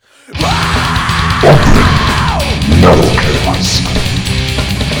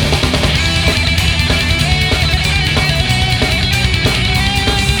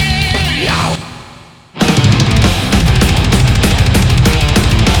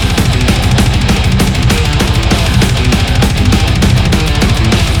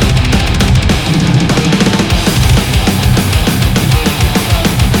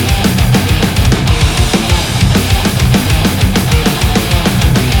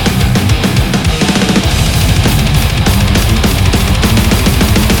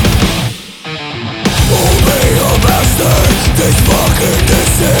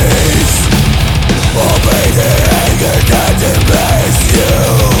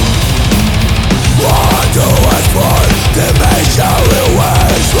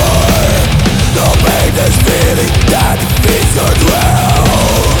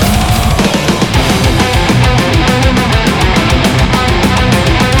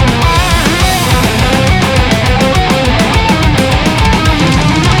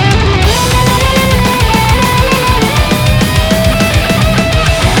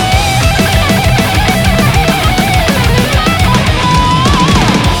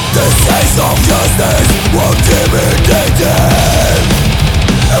Self-justice won't intimidate them.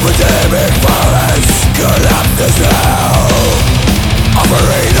 Epidemic violence collapses now,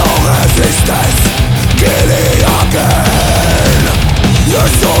 offering no resistance, killing again. The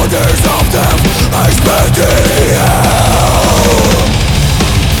soldiers of death expecting hell.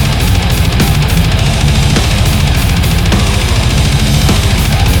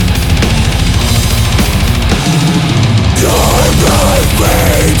 Time blind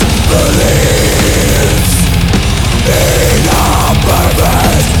fate believes in a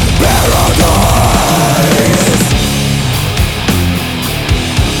perfect paradise.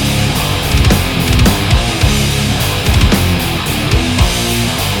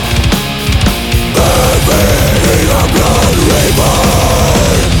 Living in a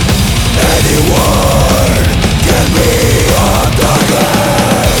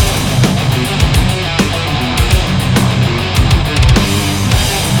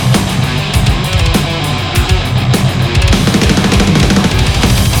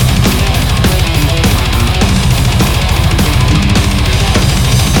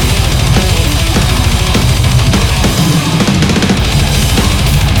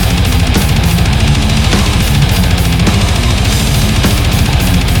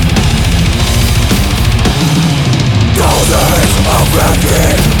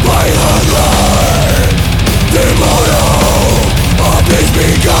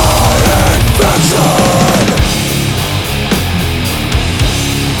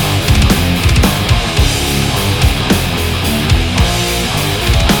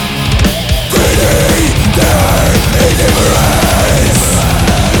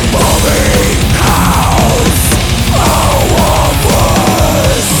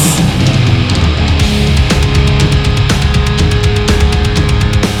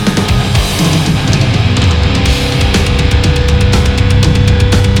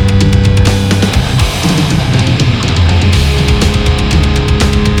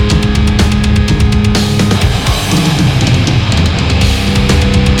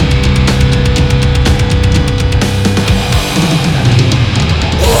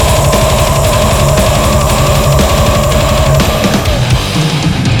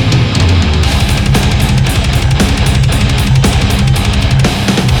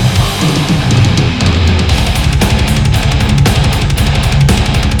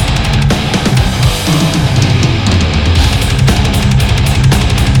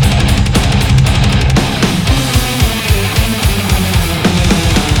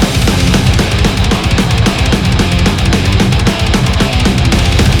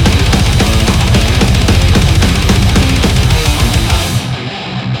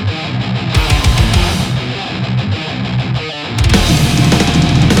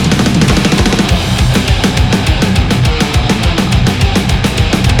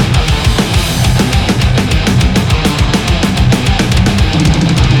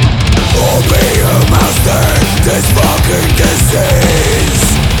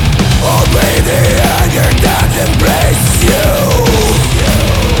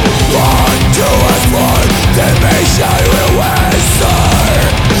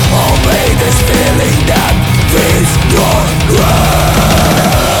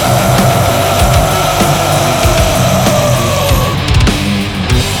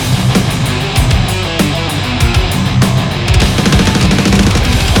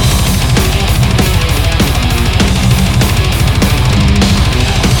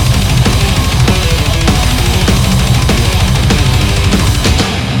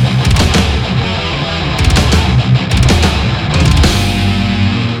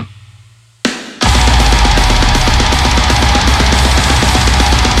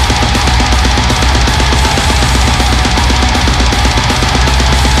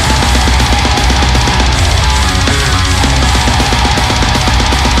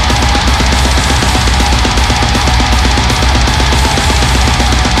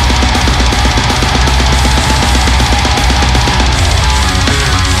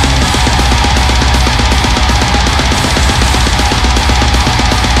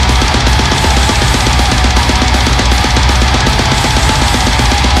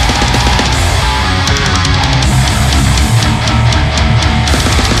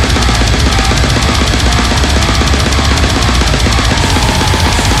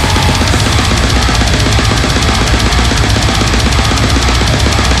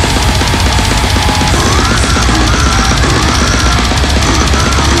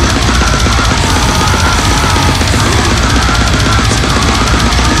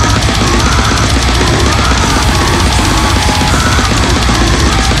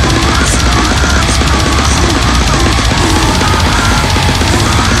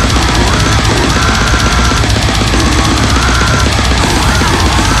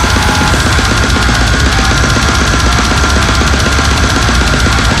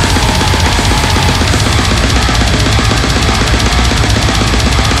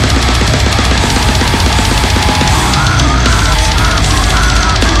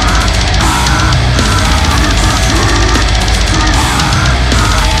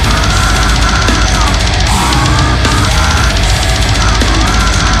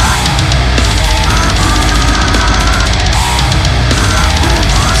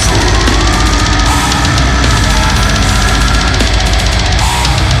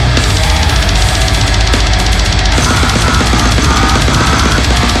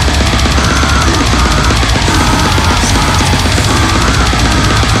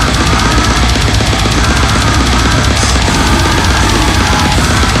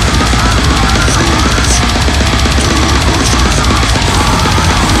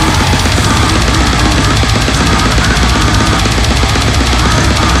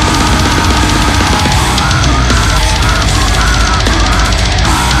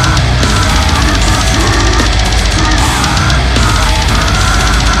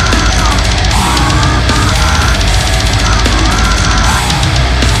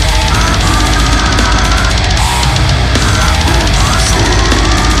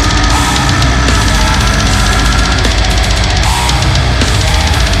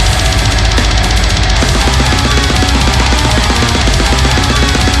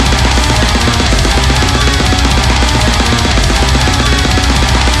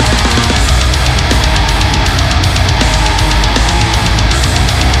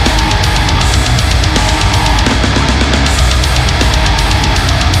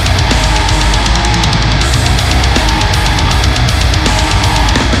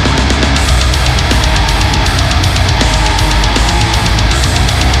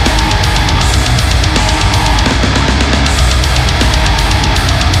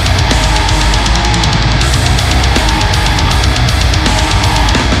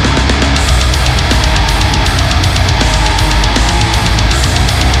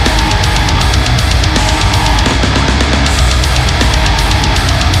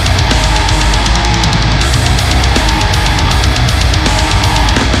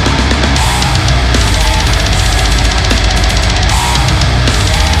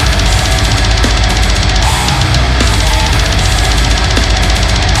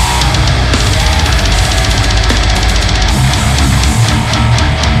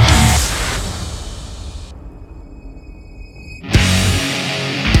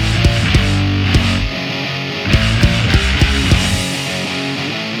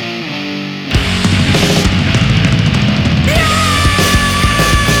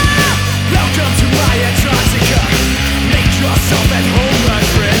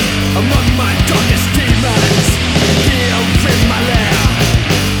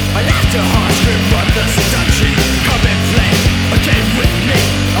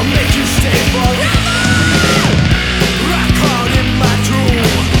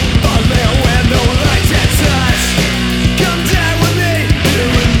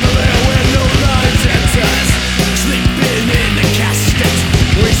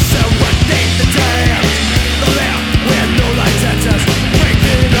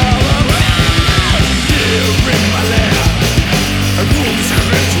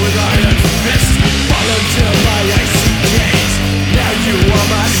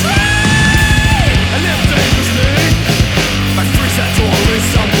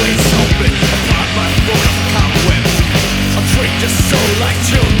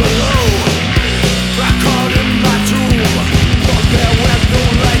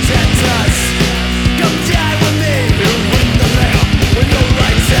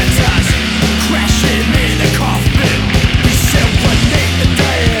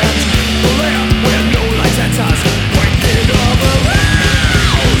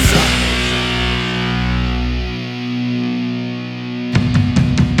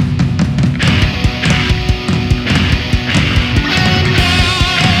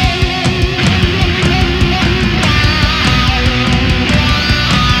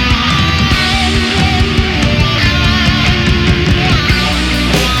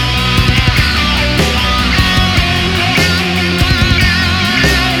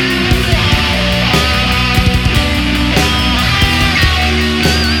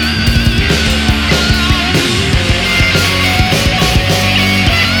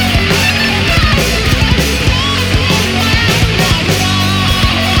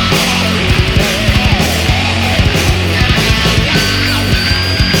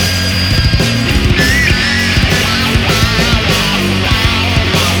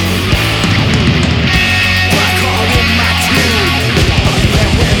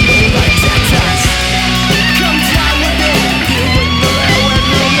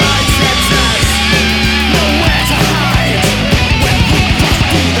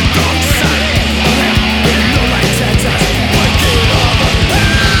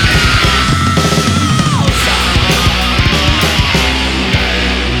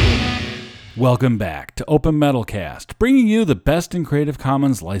Welcome back to Open Metalcast, bringing you the best in Creative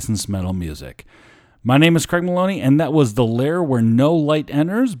Commons licensed metal music. My name is Craig Maloney, and that was The Lair Where No Light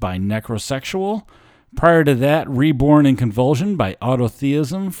Enters by Necrosexual. Prior to that, Reborn in Convulsion by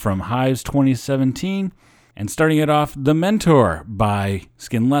Autotheism from Hives 2017. And starting it off, The Mentor by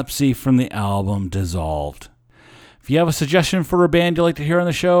Skinlepsy from the album Dissolved. If you have a suggestion for a band you'd like to hear on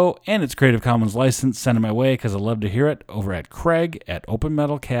the show, and it's Creative Commons licensed, send it my way because I'd love to hear it over at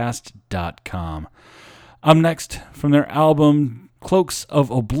craig@openmetalcast.com. Up next, from their album Cloaks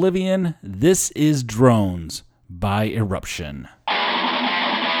of Oblivion, this is Drones by Eruption. Drones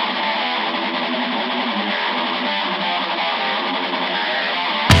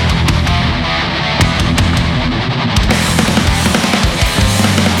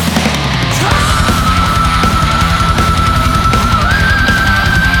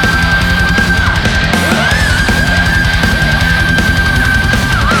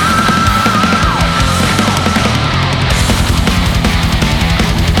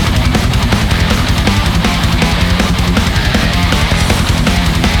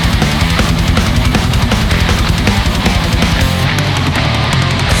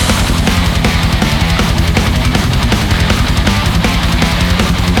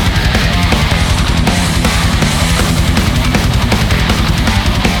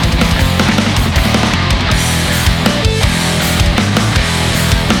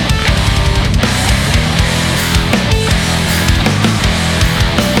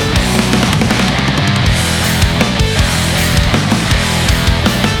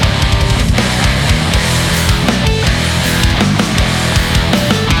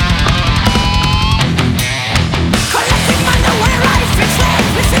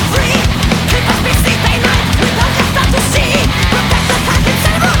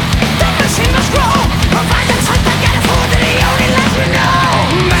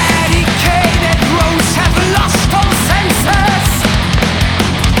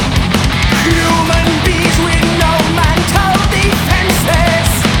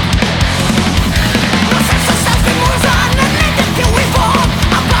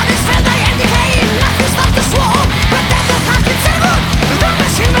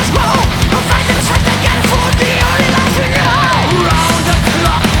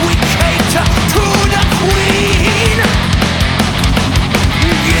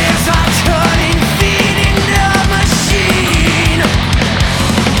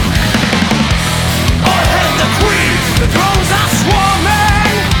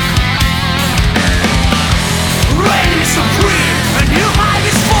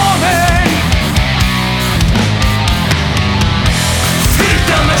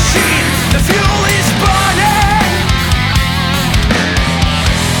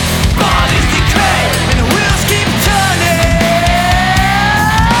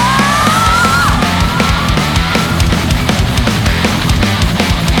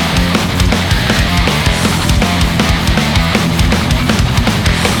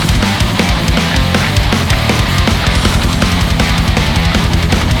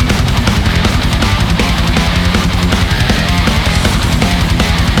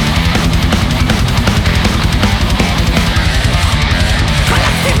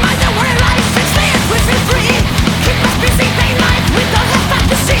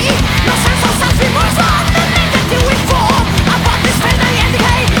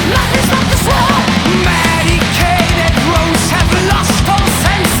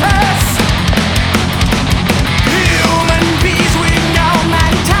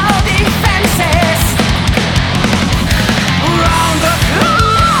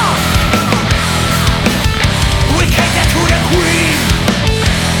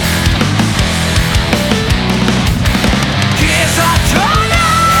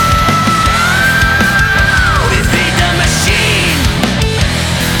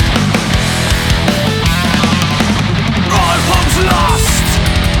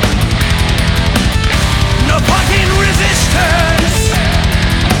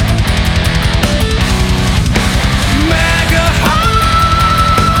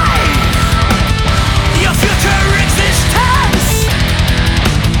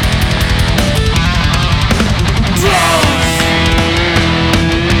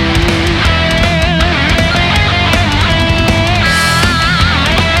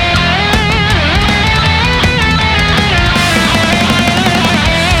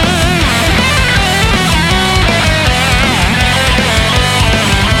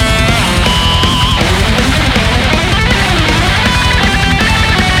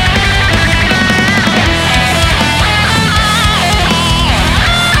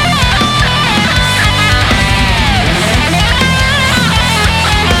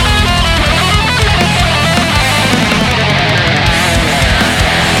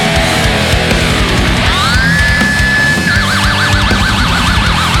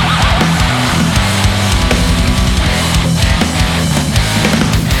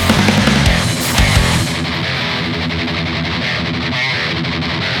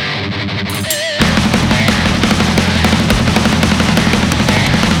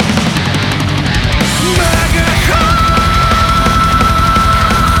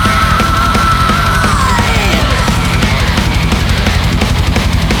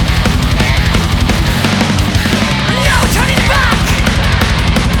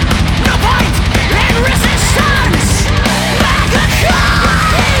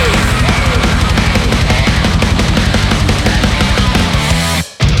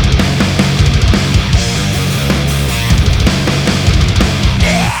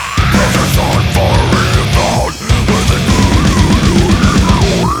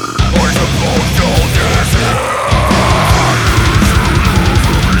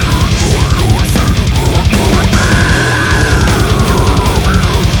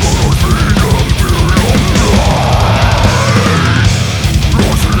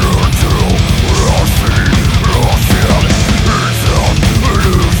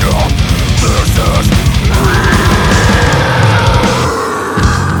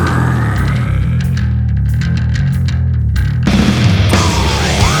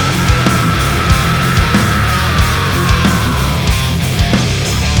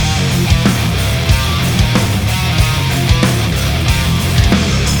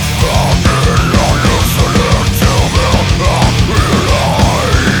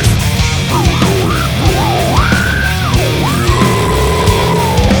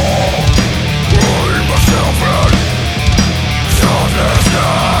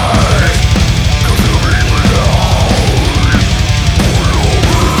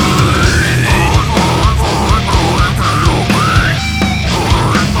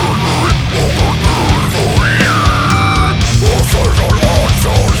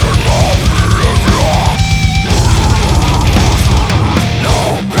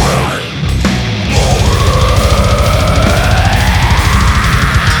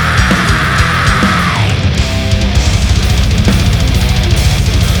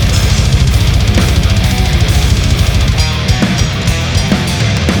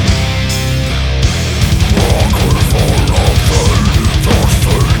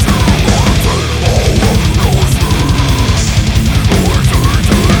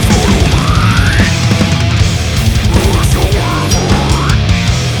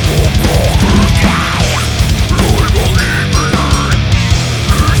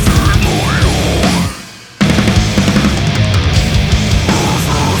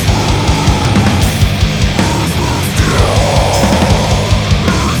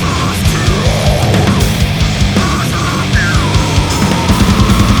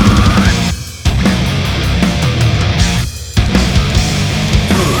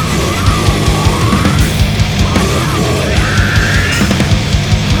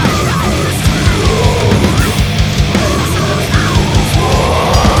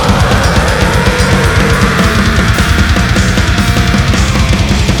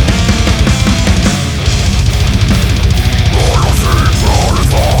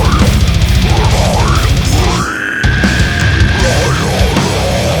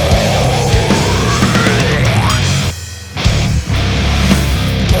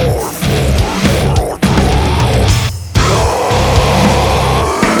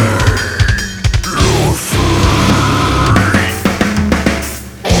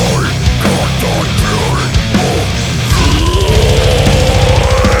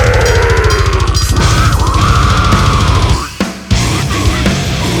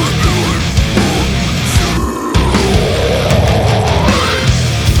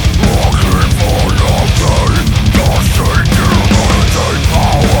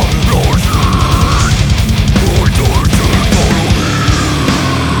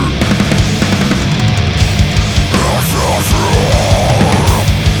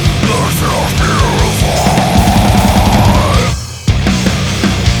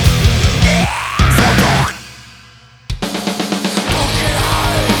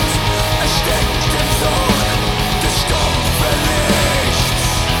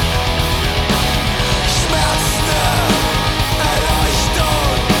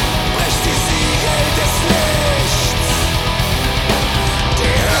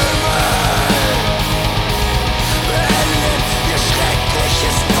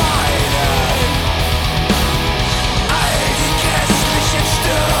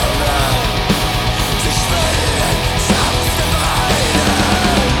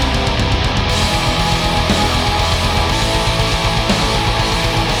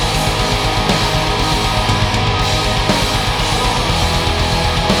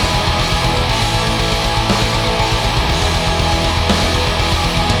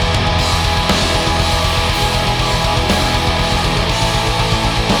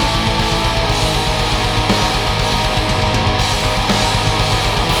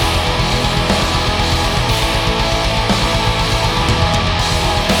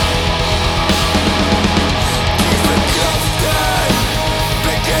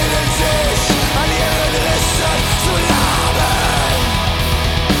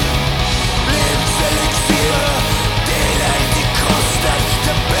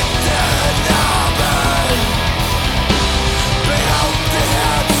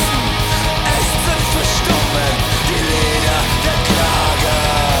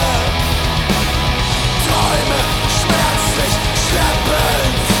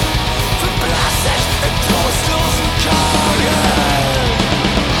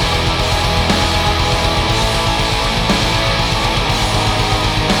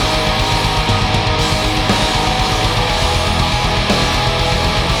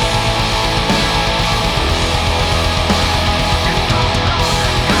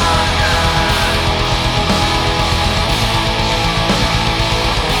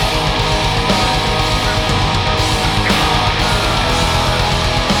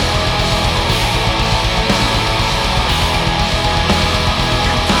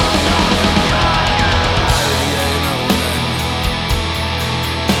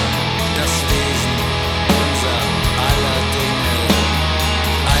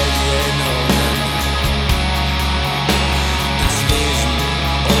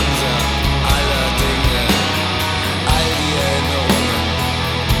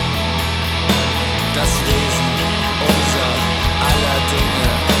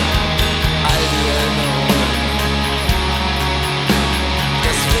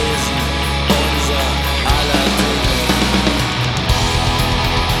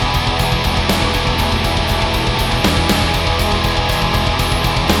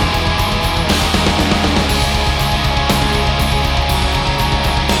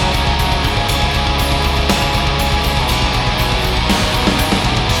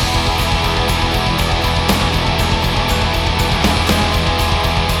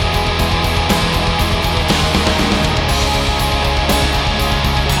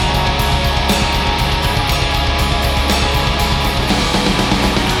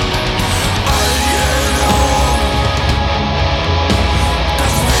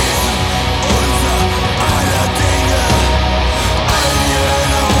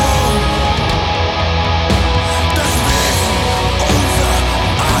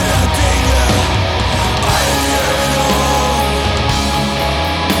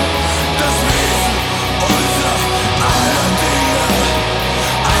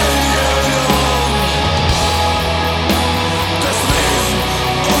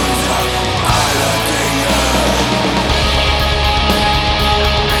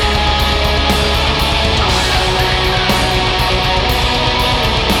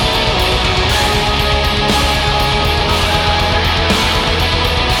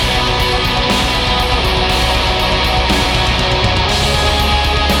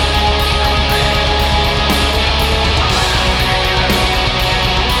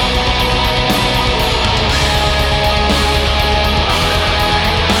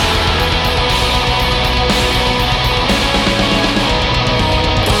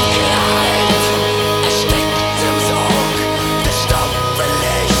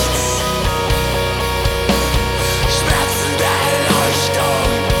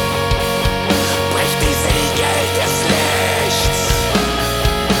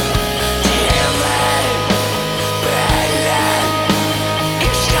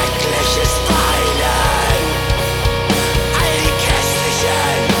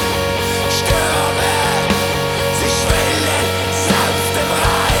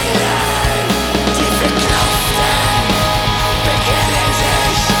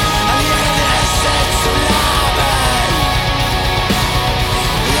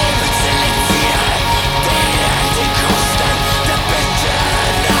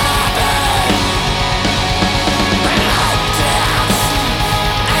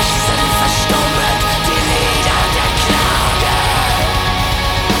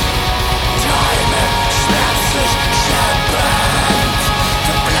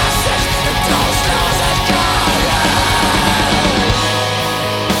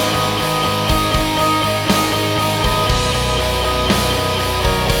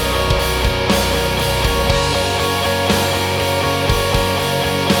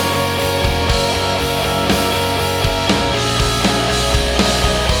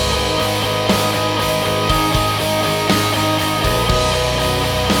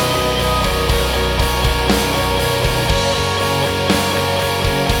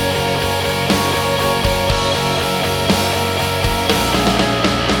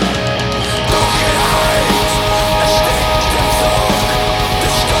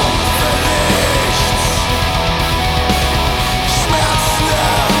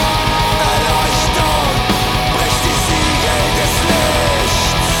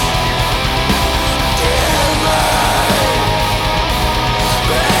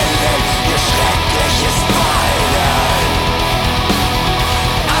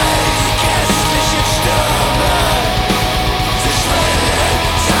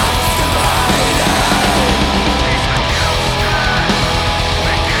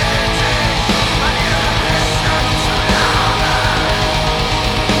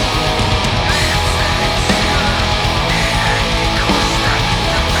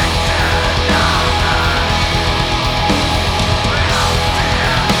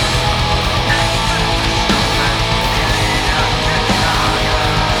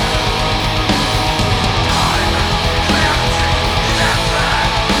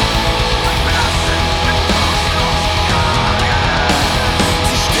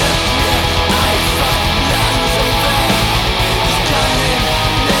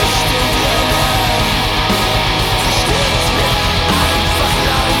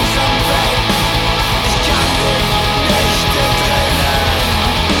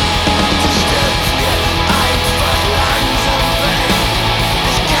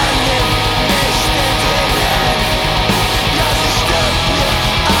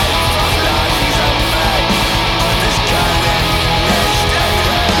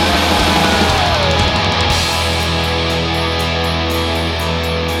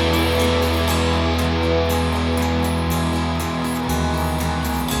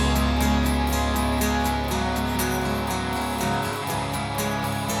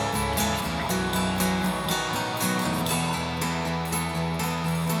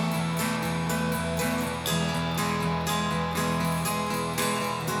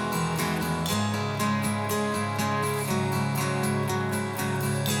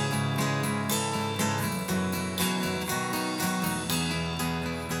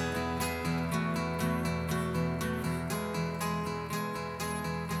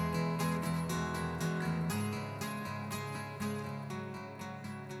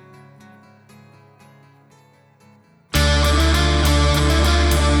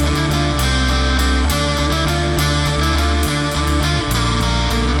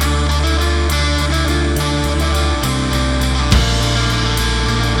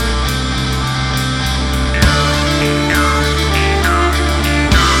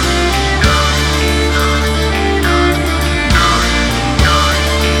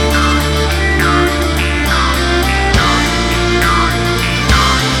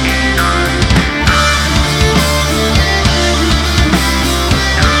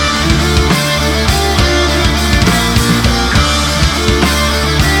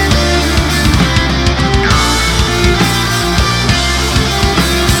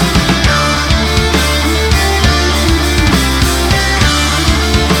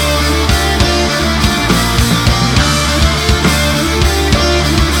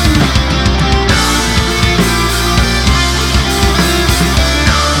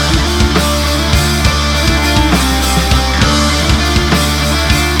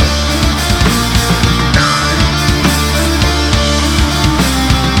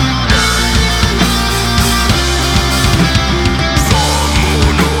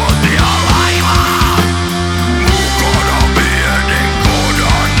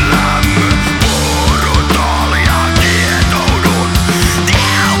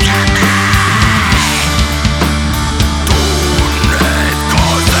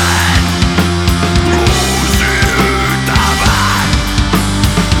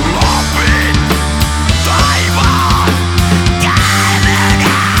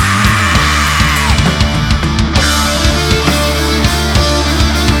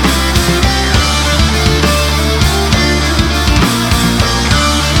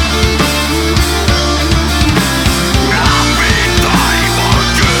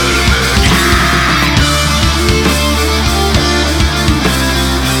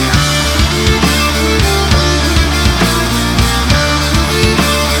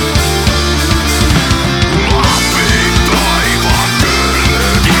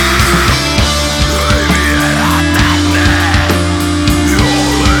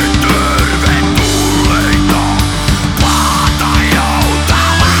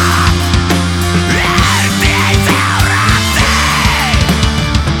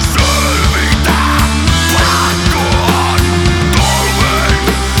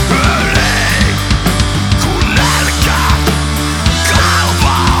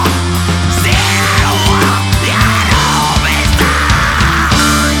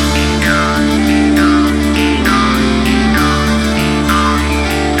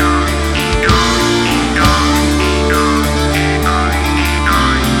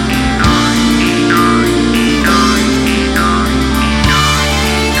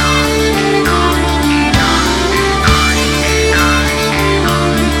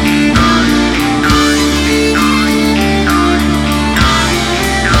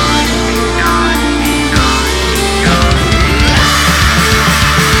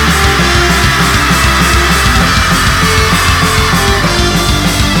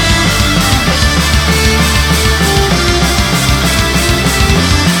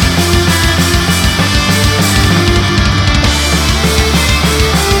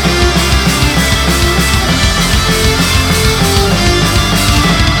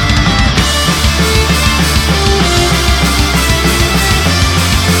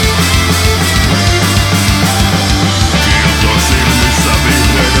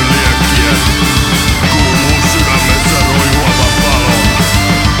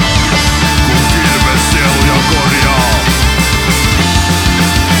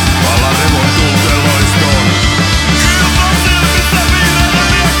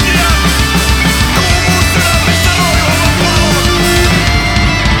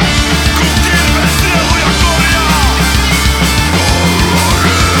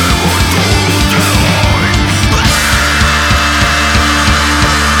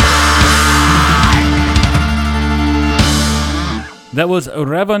That was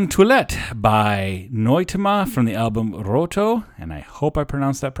Revan Toilette by Noitama from the album Roto, and I hope I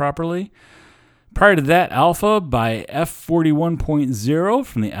pronounced that properly. Prior to that, Alpha by F41.0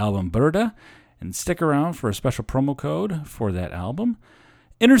 from the album Burda, and stick around for a special promo code for that album.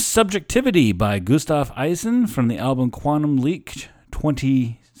 Intersubjectivity by Gustav Eisen from the album Quantum Leak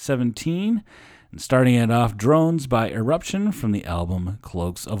 2017, and starting it off, Drones by Eruption from the album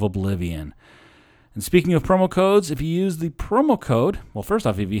Cloaks of Oblivion. And speaking of promo codes, if you use the promo code, well, first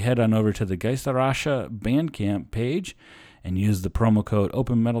off, if you head on over to the Geisterasche Bandcamp page and use the promo code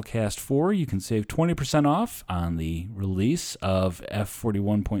OpenMetalCast4, you can save 20% off on the release of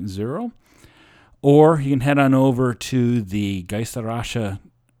F41.0. Or you can head on over to the Geisterasche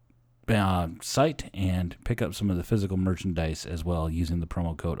site and pick up some of the physical merchandise as well using the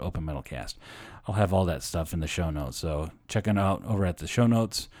promo code OpenMetalCast. I'll have all that stuff in the show notes, so check it out over at the show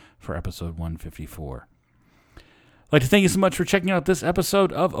notes for episode 154. I'd like to thank you so much for checking out this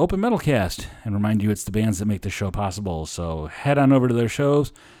episode of Open Metalcast and remind you it's the bands that make the show possible. So head on over to their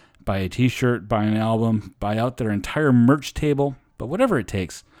shows, buy a t-shirt, buy an album, buy out their entire merch table, but whatever it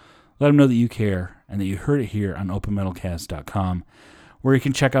takes, let them know that you care and that you heard it here on openmetalcast.com, where you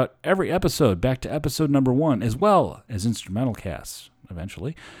can check out every episode back to episode number 1, as well as instrumental casts,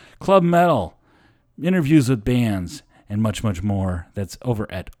 eventually, club metal, interviews with bands, and much, much more. That's over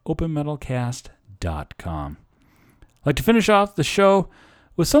at openmetalcast.com. I'd like to finish off the show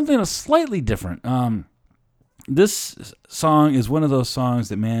with something slightly different. This song is one of those songs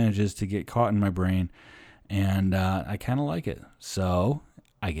that manages to get caught in my brain, and I kind of like it. So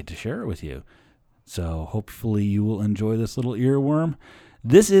I get to share it with you. So hopefully you will enjoy this little earworm.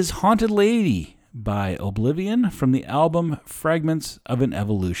 This is Haunted Lady by Oblivion from the album Fragments of an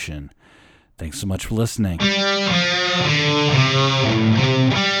Evolution. Thanks so much for listening.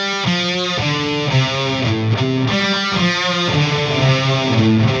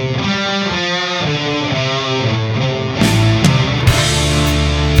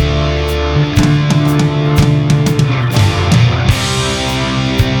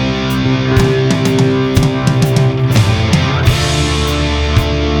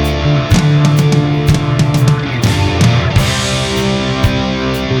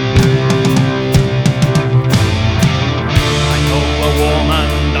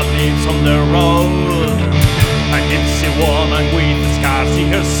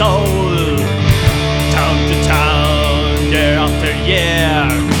 Soul, town to town, year after year.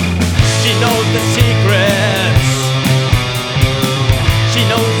 She knows the secrets, she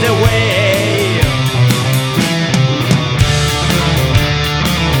knows the way.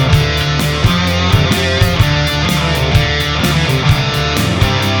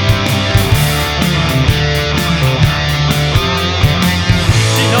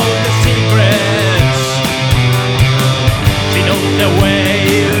 She knows the secrets, she knows the way.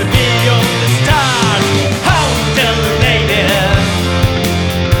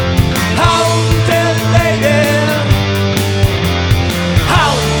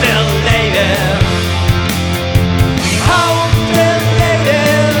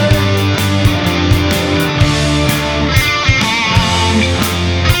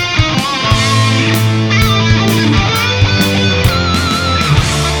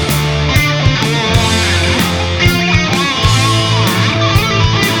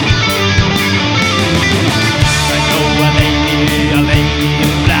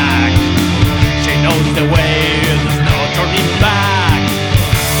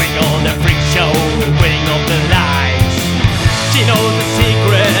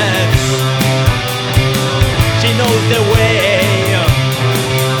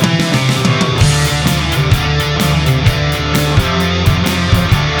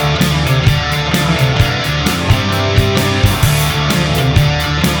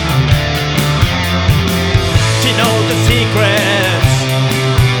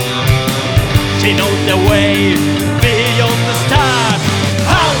 She knows the way.